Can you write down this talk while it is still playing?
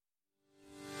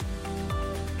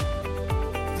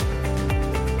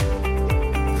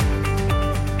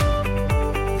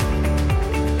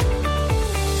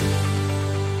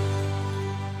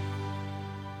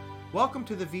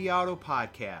to the vAuto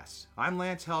podcast. I'm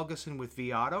Lance Helgeson with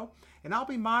vAuto, and I'll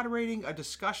be moderating a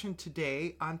discussion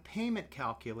today on payment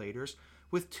calculators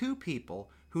with two people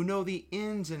who know the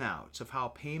ins and outs of how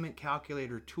payment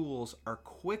calculator tools are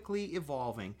quickly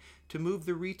evolving to move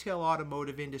the retail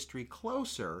automotive industry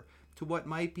closer to what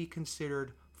might be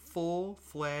considered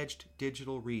full-fledged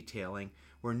digital retailing,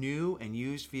 where new and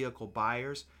used vehicle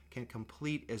buyers can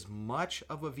complete as much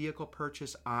of a vehicle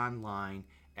purchase online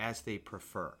as they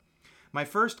prefer. My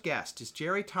first guest is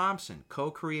Jerry Thompson,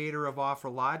 co-creator of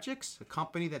OfferLogix, a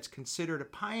company that's considered a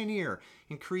pioneer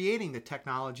in creating the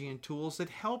technology and tools that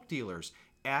help dealers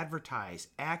advertise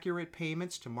accurate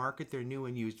payments to market their new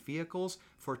and used vehicles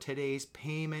for today's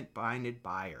payment-minded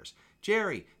buyers.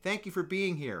 Jerry, thank you for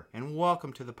being here and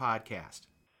welcome to the podcast.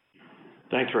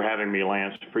 Thanks for having me,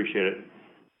 Lance. Appreciate it.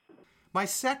 My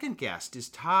second guest is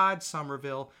Todd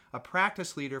Somerville, a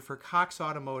practice leader for Cox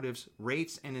Automotive's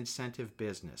rates and incentive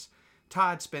business.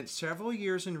 Todd spent several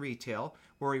years in retail,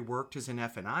 where he worked as an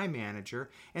F&I manager,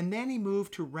 and then he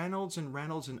moved to Reynolds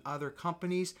and other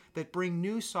companies that bring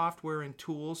new software and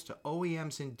tools to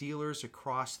OEMs and dealers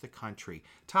across the country.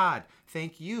 Todd,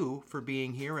 thank you for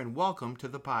being here and welcome to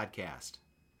the podcast.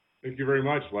 Thank you very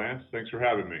much, Lance. Thanks for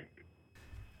having me.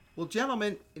 Well,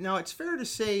 gentlemen, now it's fair to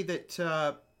say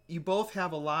that you both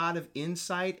have a lot of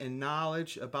insight and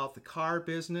knowledge about the car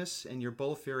business, and you're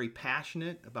both very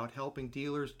passionate about helping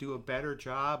dealers do a better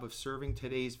job of serving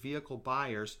today's vehicle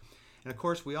buyers. And of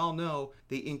course, we all know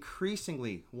they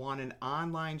increasingly want an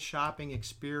online shopping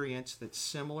experience that's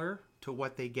similar to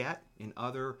what they get in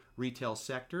other retail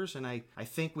sectors. And I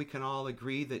think we can all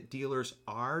agree that dealers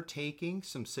are taking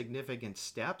some significant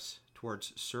steps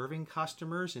towards serving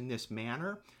customers in this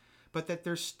manner, but that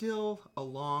there's still a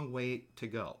long way to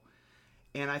go.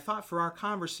 And I thought for our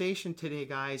conversation today,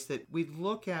 guys, that we'd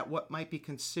look at what might be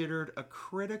considered a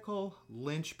critical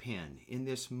linchpin in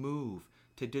this move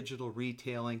to digital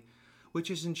retailing,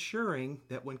 which is ensuring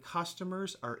that when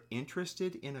customers are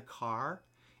interested in a car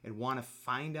and want to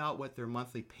find out what their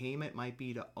monthly payment might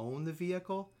be to own the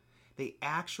vehicle, they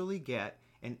actually get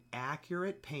an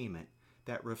accurate payment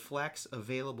that reflects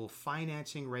available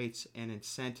financing rates and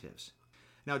incentives.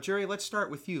 Now, Jerry, let's start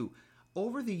with you.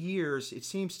 Over the years, it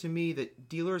seems to me that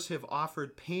dealers have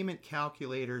offered payment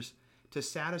calculators to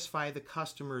satisfy the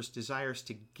customer's desires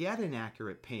to get an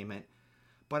accurate payment,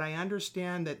 but I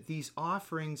understand that these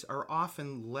offerings are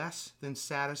often less than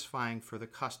satisfying for the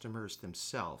customers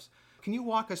themselves. Can you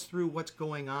walk us through what's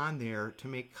going on there to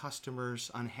make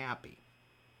customers unhappy?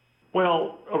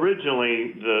 Well,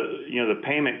 originally, the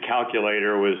payment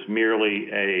calculator was merely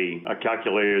a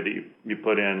calculator that you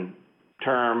put in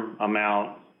term,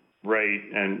 amount, rate,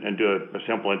 and do a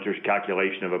simple interest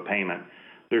calculation of a payment.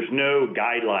 There's no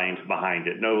guidelines behind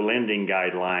it, no lending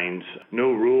guidelines,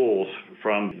 no rules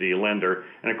from the lender,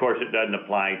 and of course it doesn't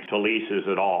apply to leases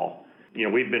at all.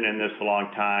 We've been in this a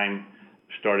long time,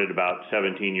 started about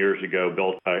 17 years ago,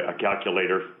 built a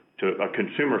calculator, to a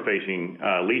consumer-facing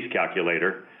lease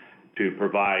calculator to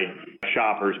provide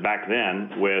shoppers back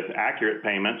then with accurate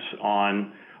payments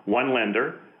on one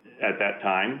lender at that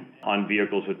time on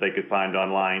vehicles that they could find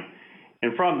online.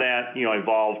 And from that,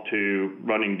 evolved to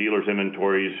running dealers'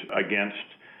 inventories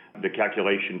against the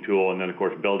calculation tool, and then, of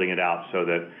course, building it out so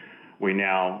that we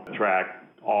now track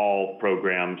all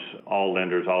programs, all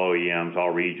lenders, all OEMs,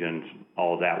 all regions,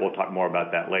 all of that. We'll talk more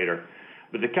about that later.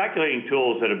 But the calculating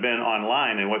tools that have been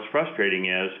online, and what's frustrating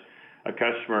is a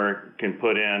customer can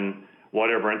put in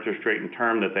whatever interest rate and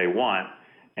term that they want,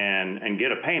 and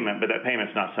get a payment, but that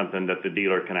payment's not something that the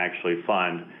dealer can actually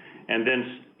fund. And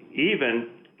then even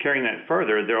carrying that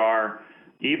further, there are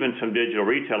even some digital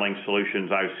retailing solutions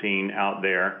I've seen out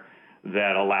there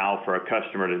that allow for a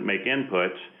customer to make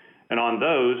inputs. And on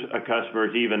those, a customer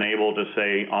is even able to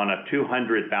say on a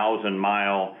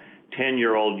 200,000-mile,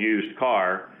 10-year-old used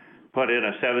car, put in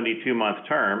a 72-month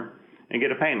term and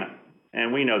get a payment.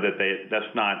 And we know that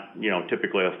that's not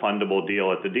typically a fundable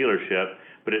deal at the dealership,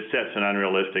 but it sets an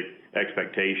unrealistic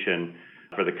expectation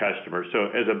for the customer. So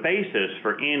as a basis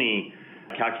for any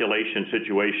calculation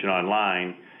situation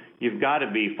online, you've got to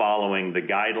be following the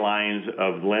guidelines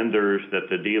of lenders that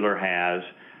the dealer has,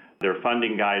 their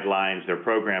funding guidelines, their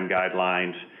program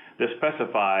guidelines that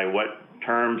specify what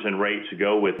terms and rates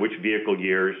go with which vehicle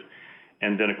years,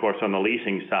 and then, of course, on the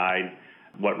leasing side,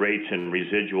 what rates and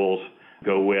residuals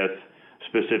go with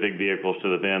specific vehicles to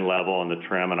the VIN level and the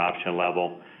trim and option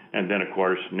level. And then, of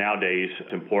course, nowadays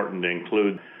it's important to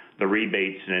include the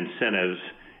rebates and incentives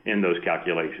in those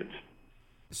calculations.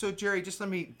 So, Jerry, just let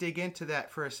me dig into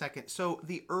that for a second. So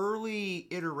the early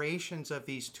iterations of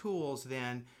these tools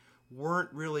then weren't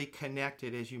really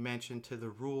connected, as you mentioned, to the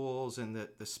rules and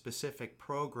the specific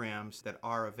programs that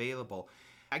are available.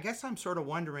 I guess I'm sort of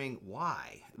wondering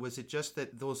why. Was it just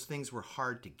that those things were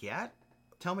hard to get?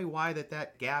 Tell me why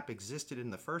that gap existed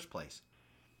in the first place.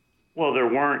 Well, there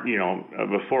weren't,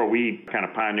 before we kind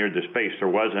of pioneered the space, there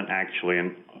wasn't actually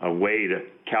a way to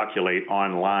calculate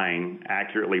online,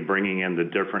 accurately bringing in the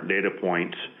different data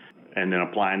points and then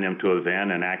applying them to a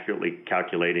VIN and accurately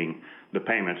calculating the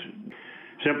payments.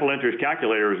 Simple interest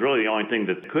calculator was really the only thing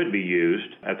that could be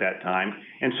used at that time.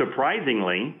 And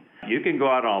surprisingly, you can go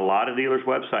out on a lot of dealers'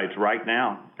 websites right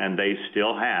now, and they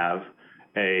still have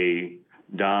a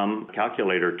dumb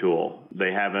calculator tool.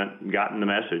 They haven't gotten the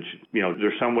message.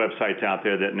 There's some websites out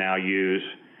there that now use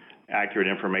accurate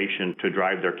information to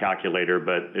drive their calculator,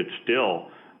 but it's still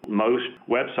most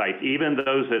websites, even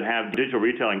those that have digital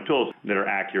retailing tools that are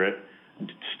accurate,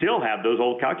 still have those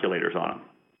old calculators on them,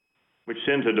 which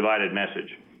sends a divided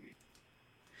message.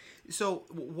 So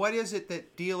what is it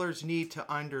that dealers need to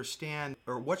understand,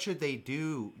 or what should they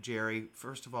do, Jerry,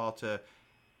 first of all, to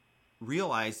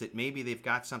realize that maybe they've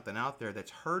got something out there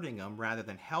that's hurting them rather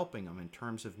than helping them in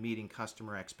terms of meeting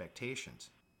customer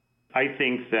expectations? I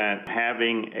think that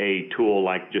having a tool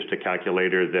like just a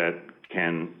calculator that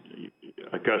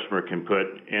a customer can put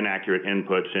inaccurate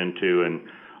inputs into and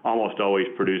almost always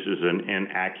produces an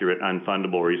inaccurate,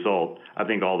 unfundable result, I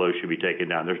think all those should be taken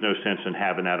down. There's no sense in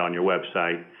having that on your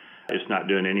website. It's not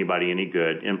doing anybody any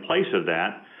good. In place of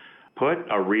that, put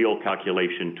a real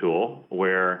calculation tool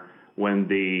where when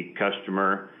the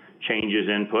customer changes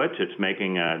inputs, it's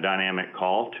making a dynamic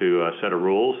call to a set of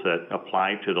rules that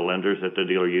apply to the lenders that the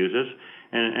dealer uses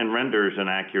and renders an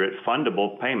accurate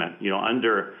fundable payment.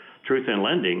 Under Truth in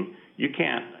Lending, you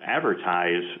can't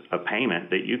advertise a payment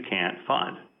that you can't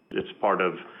fund. It's part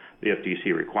of the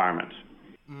FTC requirements.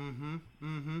 And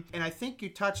I think you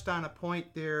touched on a point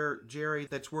there, Jerry,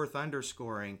 that's worth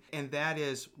underscoring, and that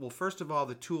is, well, first of all,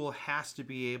 the tool has to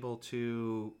be able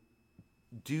to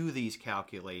do these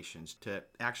calculations to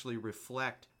actually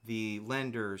reflect the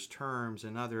lender's terms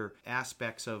and other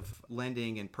aspects of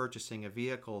lending and purchasing a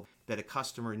vehicle that a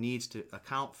customer needs to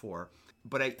account for.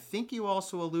 But I think you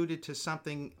also alluded to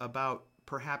something about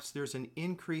perhaps there's an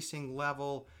increasing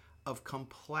level of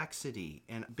complexity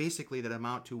and basically that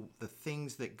amount to the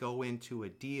things that go into a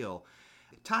deal.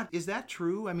 Todd, is that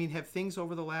true? I mean, have things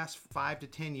over the last 5 to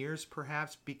 10 years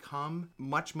perhaps become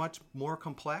much, much more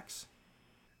complex?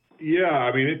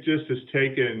 Yeah, it just has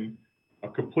taken a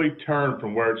complete turn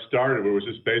from where it started, where it was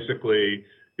just basically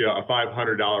a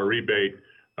 $500 rebate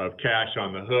of cash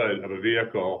on the hood of a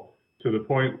vehicle, to the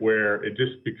point where it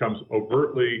just becomes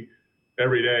overtly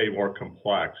every day more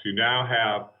complex. You now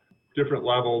have different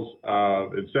levels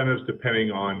of incentives depending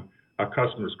on a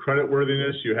customer's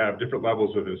creditworthiness. You have different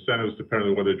levels of incentives depending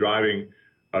on whether they're driving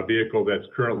a vehicle that's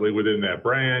currently within that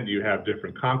brand. You have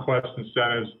different conquest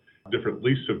incentives, different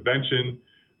lease subvention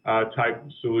type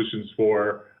solutions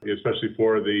especially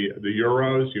for the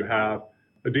Euros. You have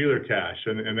a dealer cash,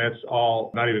 and that's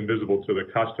all not even visible to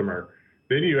the customer.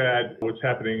 Then you add what's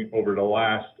happening over the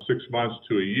last 6 months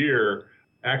to a year,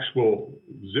 actual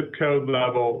zip code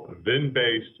level,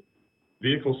 VIN-based,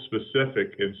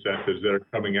 vehicle-specific incentives that are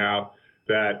coming out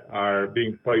that are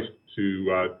being placed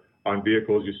on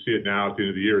vehicles. You see it now at the end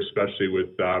of the year, especially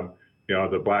with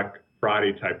the Black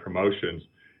Friday type promotions.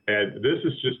 And this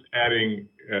is just adding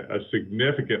a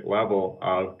significant level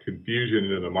of confusion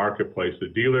into the marketplace. The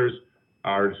dealers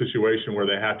are in a situation where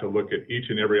they have to look at each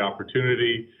and every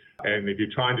opportunity. And if you're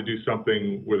trying to do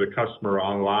something with a customer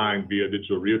online via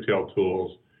digital retail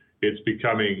tools, it's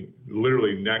becoming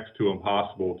literally next to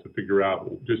impossible to figure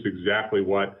out just exactly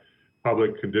what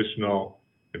public, conditional,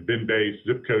 and VIN-based,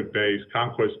 zip code-based,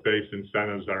 conquest-based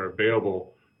incentives are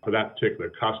available for that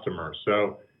particular customer.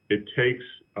 So it takes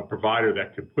a provider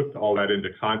that can put all that into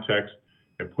context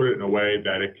and put it in a way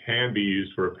that it can be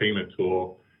used for a payment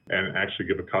tool and actually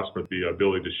give a customer the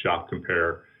ability to shop,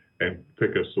 compare, and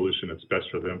pick a solution that's best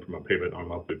for them from a payment on a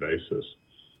monthly basis.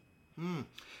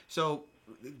 So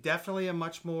definitely a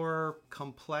much more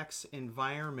complex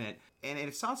environment. And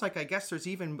it sounds like, I guess there's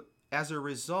even, as a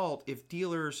result, if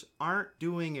dealers aren't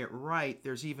doing it right,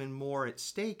 there's even more at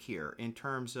stake here in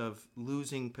terms of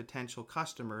losing potential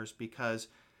customers because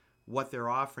what they're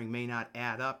offering may not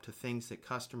add up to things that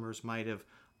customers might have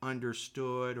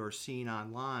understood or seen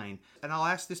online. And I'll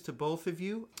ask this to both of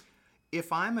you.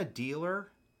 If I'm a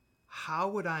dealer, how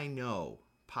would I know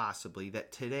possibly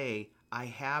that today I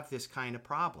have this kind of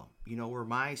problem, where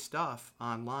my stuff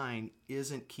online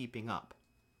isn't keeping up?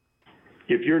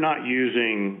 If you're not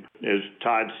using, as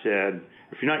Todd said,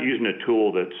 if you're not using a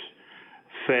tool that's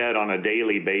fed on a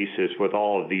daily basis with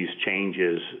all of these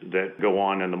changes that go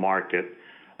on in the market,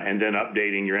 and then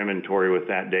updating your inventory with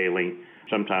that daily,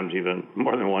 sometimes even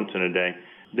more than once in a day,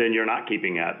 then you're not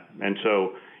keeping up. And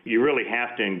so you really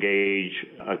have to engage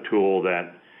a tool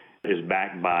that is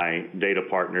backed by data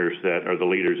partners that are the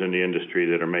leaders in the industry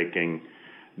that are making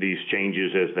these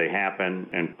changes as they happen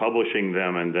and publishing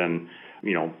them, and then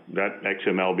that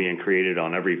XML being created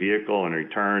on every vehicle and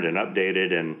returned and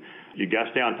updated, and you got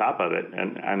to stay on top of it.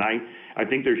 And I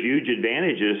think there's huge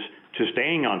advantages to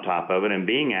staying on top of it and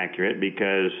being accurate,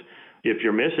 because if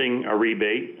you're missing a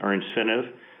rebate or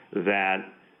incentive that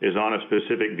is on a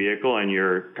specific vehicle and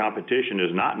your competition is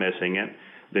not missing it,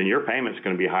 then your payment's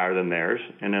going to be higher than theirs.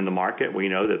 And in the market, we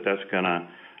know that that's going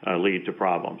to lead to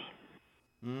problems.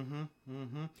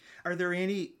 Are there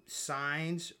any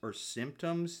signs or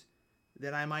symptoms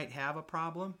that I might have a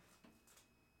problem?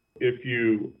 If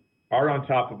you are on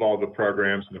top of all the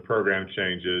programs and the program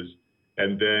changes,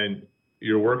 and then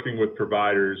you're working with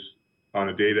providers on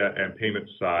a data and payment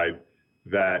side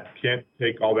that can't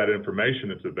take all that information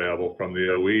that's available from the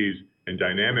OEs and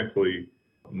dynamically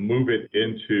move it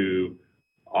into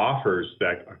offers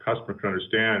that a customer can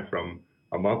understand from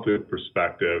a monthly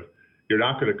perspective, you're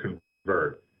not going to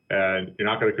convert. And you're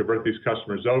not going to convert these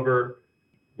customers over.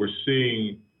 We're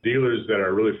seeing dealers that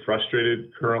are really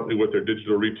frustrated currently with their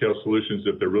digital retail solutions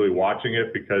if they're really watching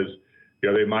it, because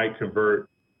they might convert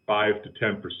 5 to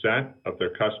 10% of their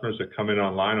customers that come in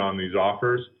online on these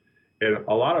offers. And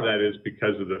a lot of that is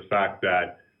because of the fact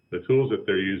that the tools that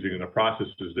they're using and the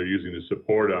processes they're using to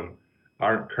support them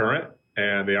aren't current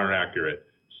and they aren't accurate.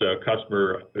 So a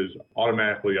customer is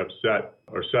automatically upset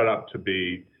or set up to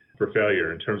be for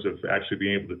failure in terms of actually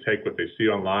being able to take what they see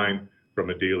online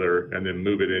from a dealer and then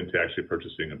move it into actually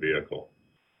purchasing a vehicle.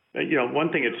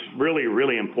 One thing that's really,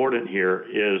 really important here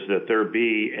is that there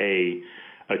be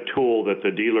a tool that the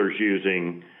dealer's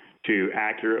using to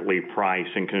accurately price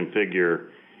and configure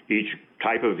each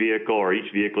type of vehicle, or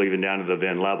each vehicle even down to the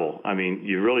VIN level. I mean,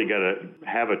 you really got to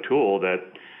have a tool that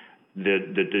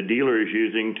the dealer is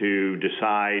using to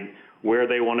decide where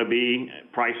they want to be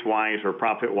price-wise or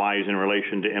profit-wise in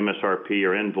relation to MSRP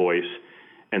or invoice,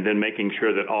 and then making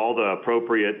sure that all the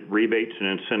appropriate rebates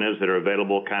and incentives that are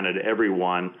available kind of to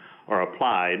everyone are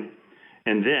applied.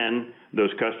 And then those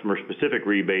customer-specific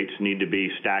rebates need to be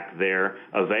stacked there,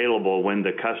 available when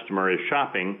the customer is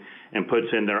shopping and puts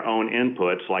in their own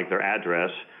inputs, like their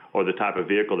address or the type of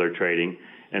vehicle they're trading.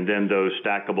 And then those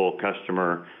stackable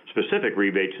customer-specific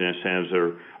rebates and incentives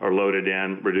are loaded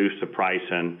in, reduce the price,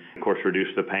 and, of course,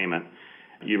 reduce the payment.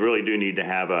 You really do need to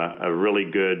have a really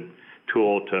good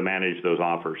tool to manage those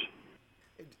offers.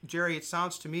 Jerry, it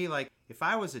sounds to me like if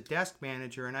I was a desk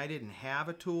manager and I didn't have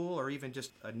a tool, or even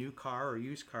just a new car or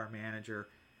used car manager,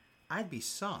 I'd be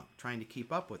sunk trying to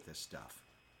keep up with this stuff.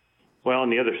 Well,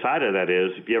 and the other side of that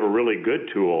is, if you have a really good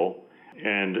tool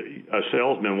and a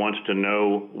salesman wants to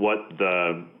know what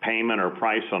the payment or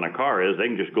price on a car is, they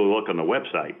can just go look on the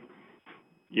website,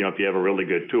 if you have a really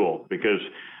good tool, because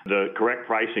the correct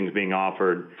pricing is being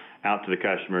offered out to the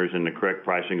customers, and the correct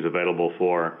pricing is available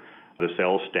for the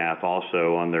sales staff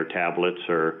also on their tablets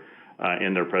or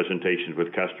in their presentations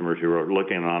with customers who are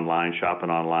looking online, shopping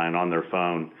online on their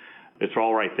phone. It's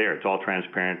all right there. It's all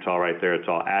transparent. It's all right there. It's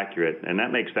all accurate. And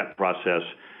that makes that process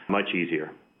much easier.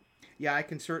 Yeah, I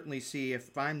can certainly see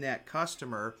if I'm that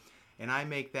customer and I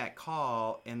make that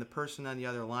call and the person on the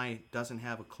other line doesn't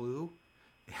have a clue,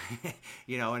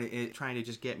 and trying to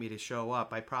just get me to show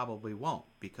up, I probably won't,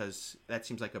 because that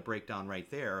seems like a breakdown right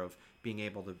there of being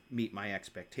able to meet my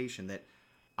expectation that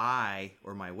I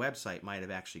or my website might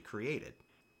have actually created.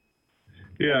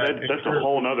 Yeah, that's a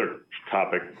whole other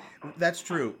topic. That's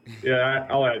true. Yeah,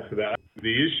 I'll add to that.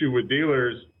 The issue with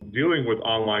dealers dealing with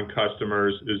online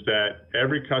customers is that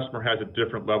every customer has a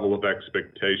different level of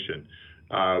expectation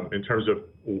in terms of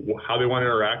how they want to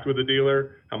interact with the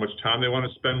dealer, how much time they want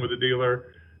to spend with the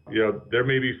dealer. There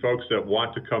may be folks that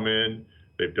want to come in,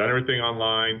 they've done everything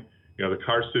online, the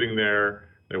car's sitting there,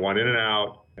 they want in and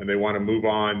out, and they want to move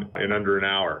on in under an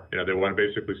hour. They want to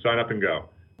basically sign up and go.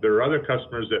 There are other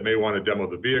customers that may want to demo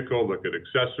the vehicle, look at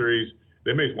accessories.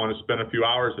 They may want to spend a few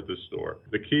hours at the store.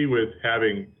 The key with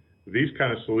having these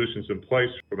kind of solutions in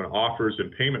place from an offers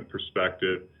and payment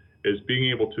perspective is being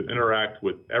able to interact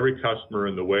with every customer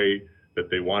in the way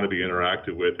that they want to be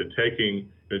interacted with, and taking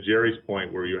Jerry's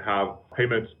point where you have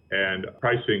payments and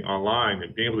pricing online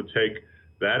and being able to take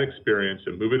that experience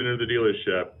and move it into the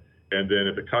dealership. And then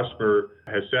if the customer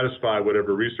has satisfied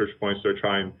whatever research points they're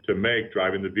trying to make,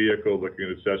 driving the vehicle, looking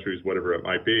at accessories, whatever it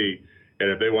might be, And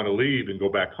if they want to leave and go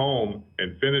back home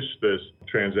and finish this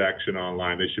transaction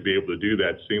online, they should be able to do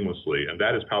that seamlessly. And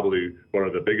that is probably one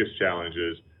of the biggest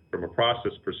challenges from a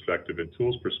process perspective and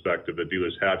tools perspective that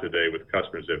dealers have today with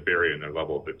customers that vary in their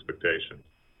level of expectation.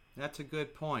 That's a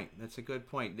good point. That's a good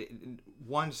point.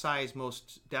 One size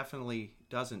most definitely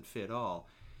doesn't fit all.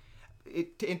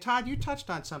 And Todd, you touched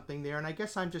on something there, and I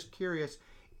guess I'm just curious.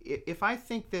 If I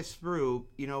think this through,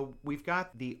 we've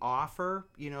got the offer,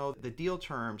 the deal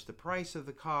terms, the price of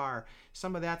the car,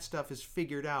 some of that stuff is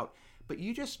figured out. But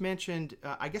you just mentioned,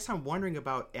 I guess I'm wondering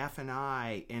about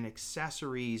F&I and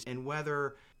accessories and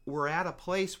whether we're at a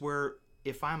place where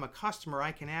if I'm a customer,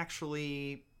 I can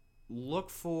actually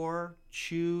look for,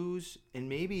 choose, and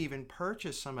maybe even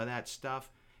purchase some of that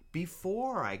stuff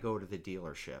before I go to the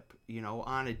dealership,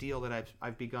 on a deal that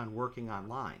I've begun working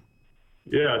online.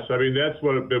 Yes, I mean, that's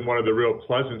been one of the real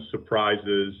pleasant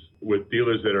surprises with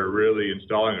dealers that are really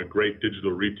installing a great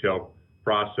digital retail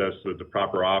process with the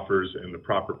proper offers and the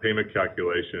proper payment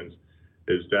calculations,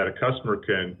 is that a customer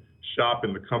can shop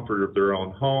in the comfort of their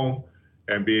own home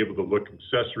and be able to look at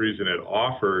accessories and at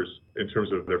offers in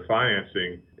terms of their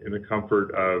financing in the comfort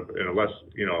of in a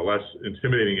less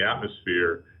intimidating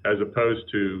atmosphere, as opposed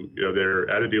to they're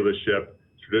at a dealership,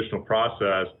 traditional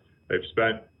process, they've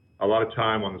spent a lot of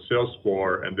time on the sales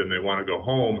floor, and then they want to go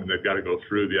home and they've got to go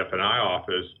through the F&I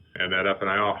office, and that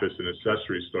F&I office and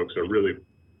accessories folks are really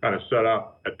kind of set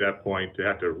up at that point to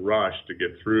have to rush to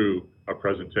get through a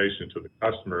presentation to the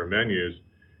customer menus.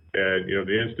 And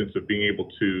the instance of being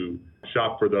able to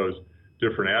shop for those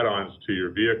different add-ons to your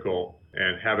vehicle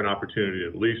and have an opportunity to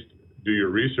at least do your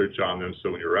research on them,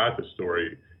 so when you're at the store,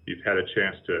 you've had a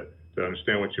chance to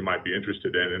understand what you might be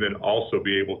interested in, and then also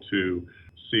be able to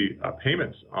see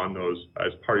payments on those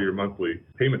as part of your monthly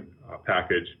payment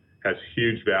package has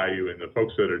huge value. And the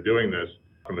folks that are doing this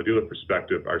from a dealer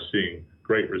perspective are seeing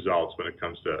great results when it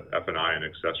comes to F&I and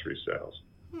accessory sales.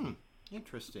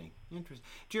 Interesting.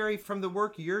 Jerry, from the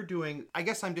work you're doing, I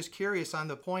guess I'm just curious on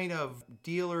the point of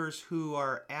dealers who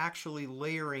are actually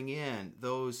layering in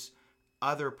those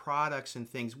other products and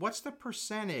things. What's the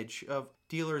percentage of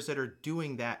dealers that are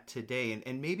doing that today?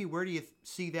 And maybe where do you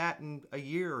see that in a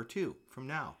year or two from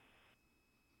now?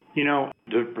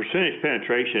 The percentage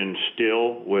penetration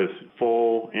still with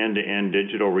full end-to-end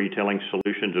digital retailing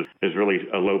solutions is really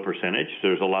a low percentage.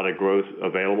 There's a lot of growth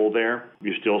available there.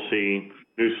 You still see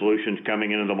new solutions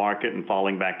coming into the market and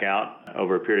falling back out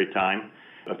over a period of time.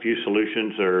 A few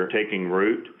solutions are taking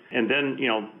root. And then,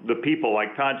 the people,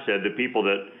 like Todd said, the people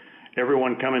that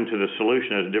everyone coming to the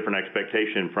solution has a different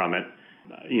expectation from it.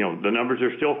 The numbers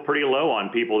are still pretty low on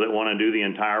people that want to do the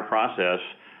entire process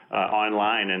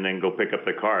online and then go pick up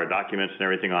the car, documents and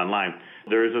everything online.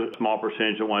 There is a small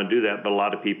percentage that want to do that, but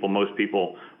most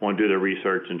people want to do their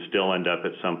research and still end up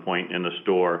at some point in the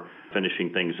store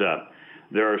finishing things up.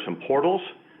 There are some portals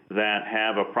that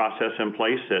have a process in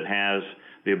place that has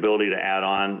the ability to add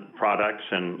on products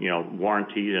and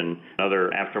warranties and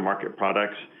other aftermarket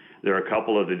products. There are a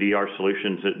couple of the DR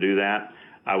solutions that do that.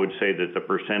 I would say that the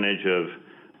percentage of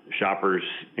shoppers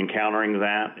encountering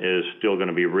that is still going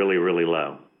to be really, really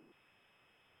low.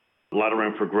 A lot of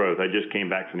room for growth. I just came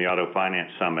back from the Auto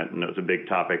Finance Summit, and it was a big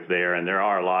topic there. And there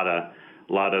are a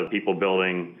lot of people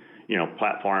building,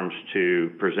 platforms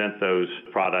to present those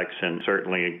products, and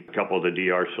certainly a couple of the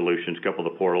DR solutions, a couple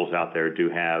of the portals out there do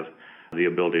have the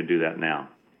ability to do that now.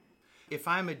 If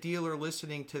I'm a dealer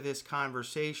listening to this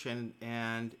conversation,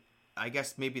 and I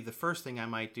guess maybe the first thing I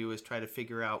might do is try to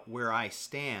figure out where I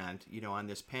stand, on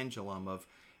this pendulum of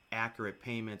accurate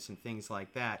payments and things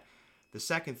like that. The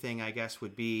second thing, I guess,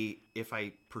 would be if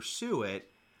I pursue it,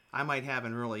 I might have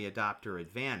an early adopter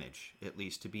advantage, at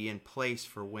least to be in place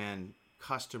for when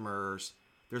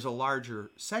there's a larger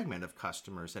segment of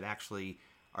customers that actually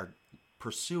are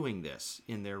pursuing this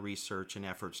in their research and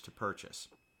efforts to purchase.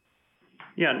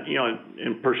 Yeah,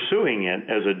 in pursuing it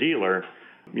as a dealer,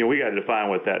 we got to define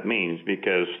what that means,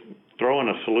 because throwing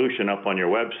a solution up on your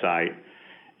website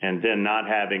and then not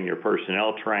having your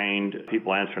personnel trained,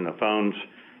 people answering the phones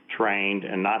trained,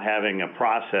 and not having a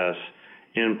process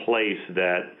in place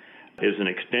that is an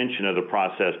extension of the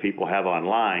process people have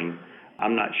online,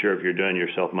 I'm not sure if you're doing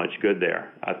yourself much good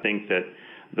there. I think that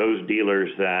those dealers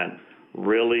that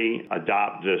really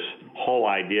adopt this whole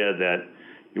idea that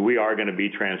we are going to be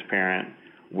transparent,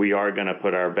 we are going to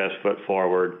put our best foot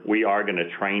forward, we are going to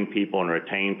train people and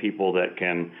retain people that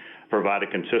can provide a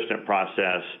consistent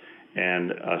process and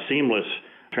a seamless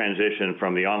transition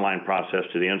from the online process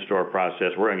to the in-store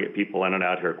process. We're going to get people in and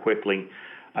out here quickly.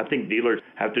 I think dealers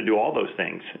have to do all those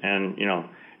things. And,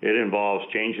 it involves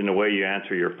changing the way you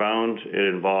answer your phones.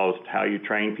 It involves how you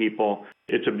train people.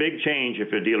 It's a big change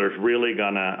if a dealer's really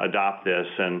going to adopt this,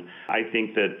 and I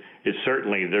think that it's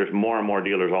certainly, there's more and more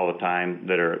dealers all the time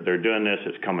that they're doing this.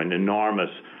 It's come an enormous,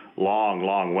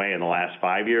 long way in the last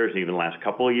 5 years, even the last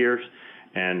couple of years,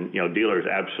 and dealers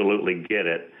absolutely get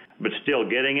it. But still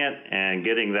getting it and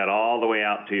getting that all the way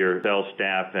out to your sales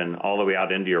staff and all the way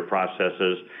out into your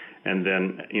processes, and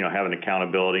then having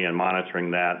accountability and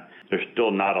monitoring that, there's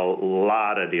still not a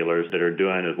lot of dealers that are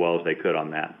doing as well as they could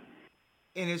on that.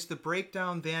 And is the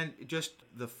breakdown then just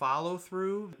the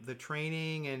follow-through, the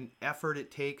training and effort it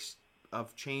takes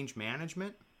of change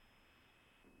management?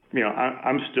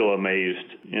 I'm still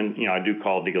amazed, and I do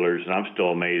call dealers, and I'm still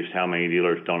amazed how many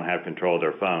dealers don't have control of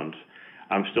their phones.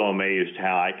 I'm still amazed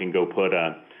how I can go put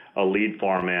a lead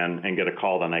form in and get a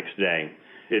call the next day.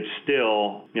 It's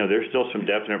still, there's still some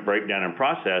definite breakdown in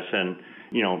process, and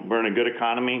we're in a good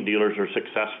economy. Dealers are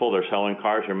successful. They're selling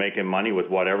cars. They're making money with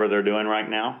whatever they're doing right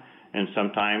now. And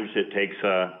sometimes it takes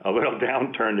a little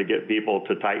downturn to get people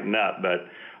to tighten up. But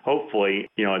hopefully,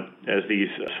 as these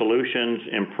solutions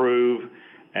improve,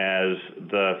 as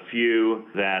the few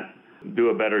that do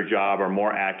a better job, are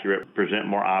more accurate, present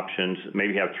more options,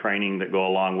 maybe have training that go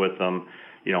along with them,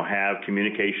 have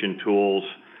communication tools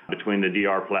between the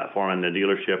DR platform and the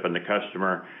dealership and the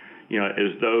customer,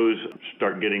 as those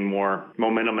start getting more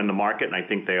momentum in the market, and I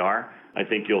think they are, I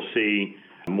think you'll see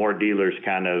more dealers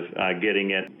kind of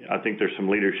getting it. I think there's some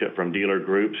leadership from dealer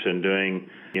groups and doing,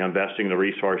 investing the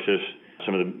resources,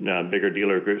 some of the bigger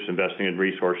dealer groups investing in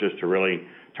resources to really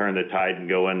turn the tide and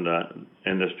go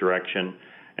in this direction.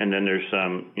 And then there's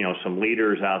some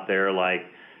leaders out there like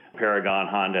Paragon,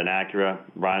 Honda, and Acura.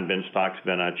 Brian Benstock's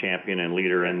been a champion and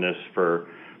leader in this for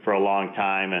a long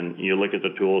time, and you look at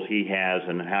the tools he has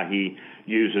and how he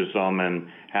uses them and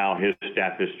how his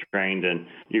staff is trained, and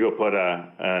you go put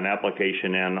an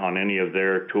application in on any of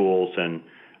their tools, and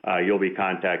you'll be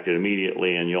contacted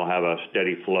immediately, and you'll have a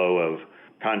steady flow of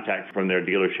contact from their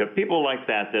dealership. People like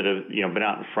that have been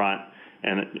out in front,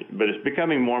 but it's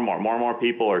becoming more and more. More and more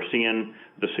people are seeing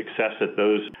the success that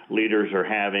those leaders are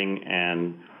having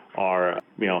and are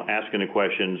asking the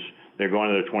questions. They're going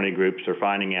to their 20 groups. They're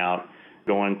finding out,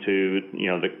 going to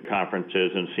the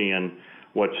conferences and seeing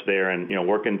what's there, and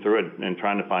working through it and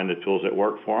trying to find the tools that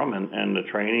work for them, and the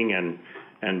training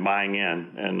and buying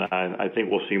in. And I think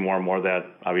we'll see more and more of that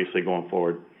obviously going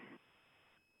forward.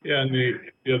 Yeah, and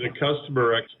the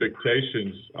customer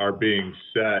expectations are being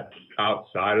set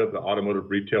outside of the automotive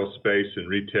retail space and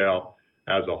retail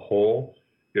as a whole.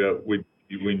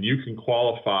 When you can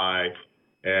qualify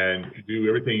and do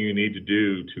everything you need to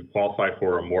do to qualify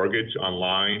for a mortgage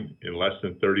online in less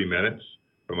than 30 minutes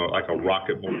from like a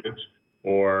rocket mortgage,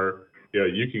 or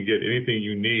you can get anything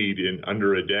you need in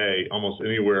under a day almost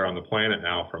anywhere on the planet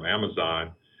now from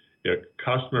Amazon.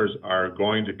 Customers are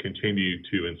going to continue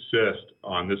to insist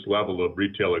on this level of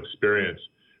retail experience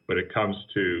when it comes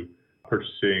to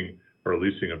purchasing or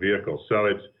leasing a vehicle. So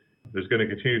there's going to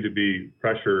continue to be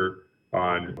pressure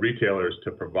on retailers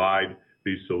to provide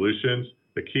these solutions.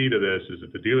 The key to this is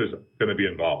that the dealers are going to be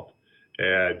involved,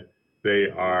 and they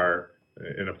are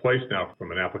in a place now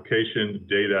from an application,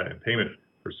 data, and payment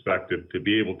perspective to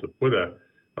be able to put a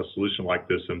solution like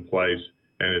this in place.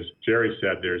 And as Jerry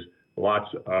said, there's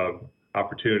lots of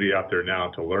opportunity out there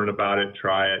now to learn about it,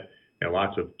 try it, and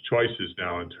lots of choices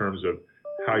now in terms of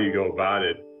how you go about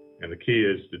it. And the key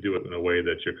is to do it in a way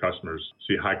that your customers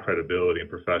see high credibility and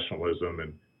professionalism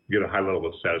and get a high level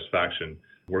of satisfaction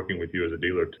working with you as a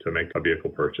dealer to make a vehicle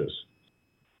purchase.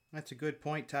 That's a good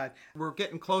point, Todd. We're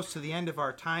getting close to the end of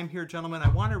our time here, gentlemen. I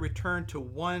want to return to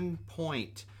one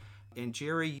point. And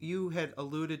Jerry, you had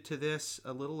alluded to this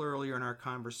a little earlier in our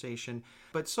conversation.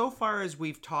 But so far as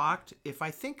we've talked, if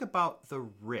I think about the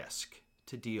risk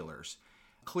to dealers,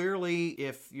 clearly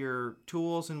if your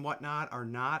tools and whatnot are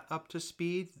not up to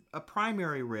speed, a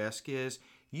primary risk is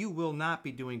you will not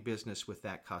be doing business with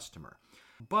that customer.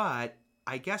 But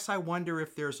I guess I wonder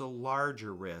if there's a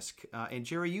larger risk. And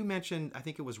Jerry, you mentioned, I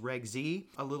think it was Reg Z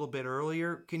a little bit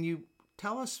earlier. Can you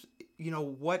tell us,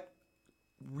 what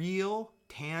real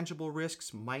tangible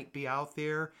risks might be out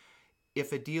there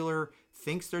if a dealer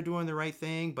thinks they're doing the right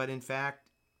thing, but in fact,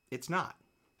 it's not?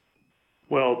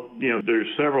 Well, there's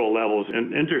several levels.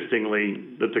 And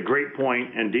interestingly, that's a great point,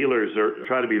 and dealers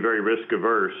try to be very risk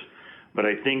averse. But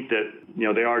I think that,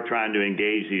 they are trying to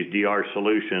engage these DR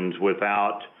solutions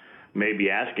without maybe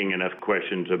asking enough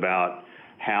questions about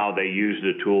how they use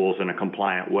the tools in a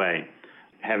compliant way.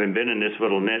 Having been in this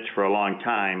little niche for a long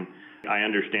time, I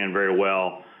understand very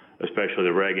well, especially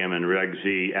the Reg M and Reg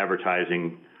Z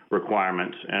advertising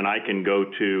requirements, and I can go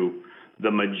to the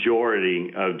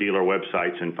majority of dealer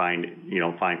websites and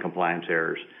find compliance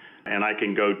errors. And I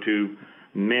can go to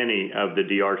many of the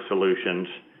DR solutions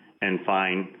and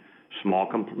find small,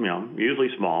 usually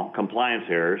small compliance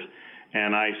errors.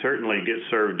 And I certainly get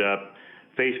served up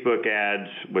Facebook ads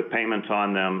with payments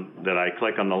on them that I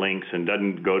click on the links and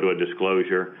doesn't go to a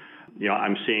disclosure.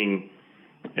 I'm seeing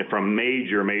from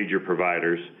major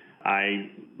providers, I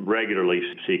regularly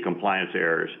see compliance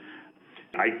errors.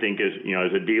 I think as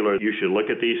a dealer, you should look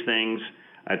at these things.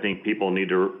 I think people need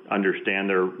to understand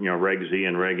their, Reg Z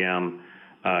and Reg M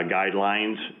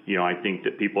guidelines. I think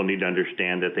that people need to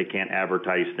understand that they can't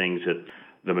advertise things that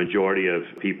the majority of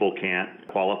people can't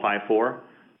qualify for.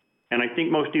 And I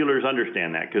think most dealers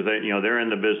understand that because they're in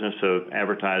the business of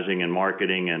advertising and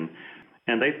marketing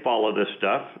and they follow this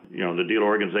stuff. The dealer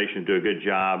organizations do a good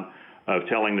job of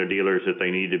telling their dealers that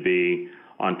they need to be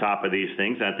on top of these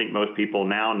things. And I think most people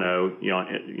now know,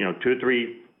 2 or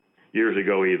 3 years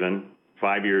ago, even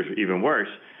 5 years, even worse,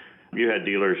 you had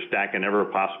dealers stacking every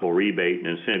possible rebate and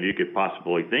incentive you could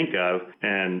possibly think of,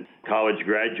 and college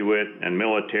graduate and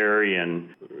military and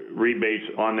rebates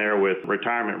on there with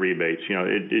retirement rebates. You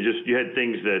had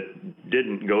things that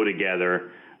didn't go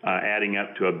together, adding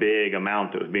up to a big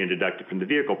amount that was being deducted from the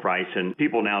vehicle price. And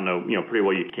people now know, pretty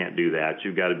well you can't do that.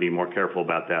 You've got to be more careful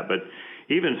about that. But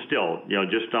even still,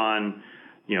 just on,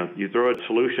 you throw a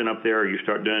solution up there, or you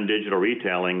start doing digital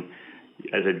retailing.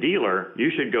 As a dealer,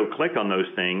 you should go click on those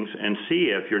things and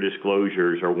see if your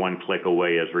disclosures are one click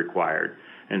away as required,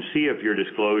 and see if your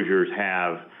disclosures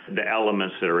have the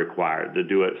elements that are required, the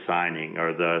do-it signing,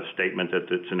 or the statement that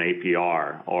it's an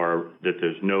APR, or that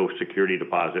there's no security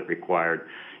deposit required.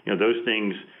 Those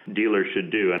things dealers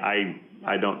should do, and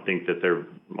I don't think that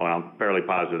I'm fairly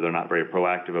positive they're not very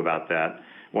proactive about that.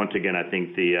 Once again, I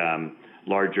think the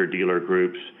larger dealer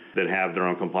groups that have their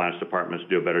own compliance departments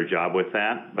do a better job with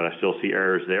that, but I still see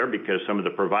errors there because some of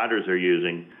the providers they're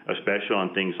using, especially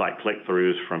on things like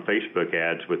click-throughs from Facebook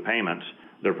ads with payments,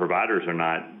 their providers are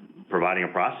not providing a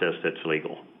process that's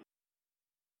legal.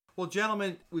 Well,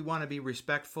 gentlemen, we want to be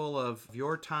respectful of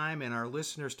your time and our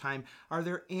listeners' time. Are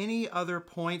there any other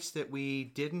points that we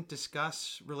didn't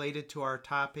discuss related to our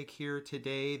topic here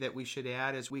today that we should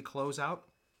add as we close out?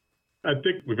 I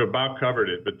think we've about covered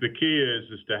it, but the key is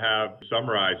just to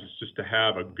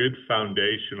have a good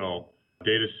foundational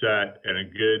data set and a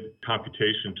good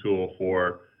computation tool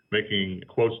for making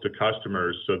quotes to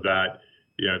customers so that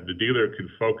the dealer can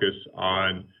focus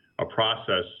on a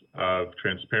process of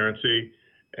transparency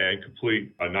and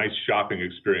complete a nice shopping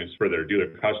experience for their dealer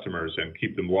customers and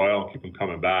keep them loyal and keep them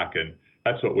coming back. And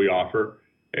that's what we offer.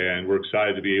 And we're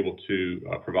excited to be able to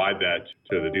provide that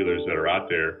to the dealers that are out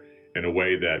there in a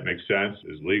way that makes sense,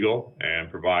 is legal,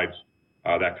 and provides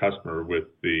that customer with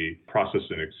the process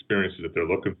and experiences that they're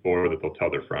looking for that they'll tell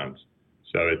their friends.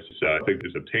 So I think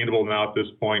it's obtainable now at this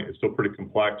point. It's still pretty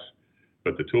complex,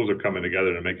 but the tools are coming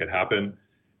together to make it happen,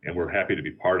 and we're happy to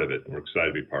be part of it, and we're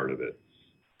excited to be part of it.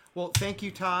 Well, thank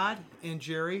you, Todd and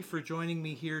Jerry, for joining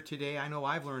me here today. I know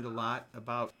I've learned a lot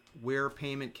about where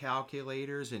payment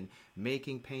calculators and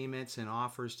making payments and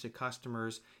offers to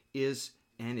customers is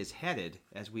headed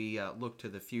as we look to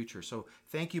the future. So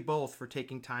thank you both for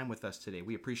taking time with us today.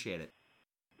 We appreciate it.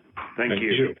 Thank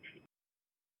you.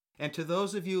 And to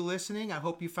those of you listening, I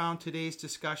hope you found today's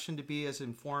discussion to be as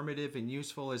informative and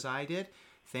useful as I did.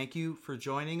 Thank you for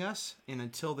joining us. And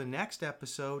until the next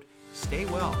episode, stay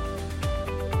well.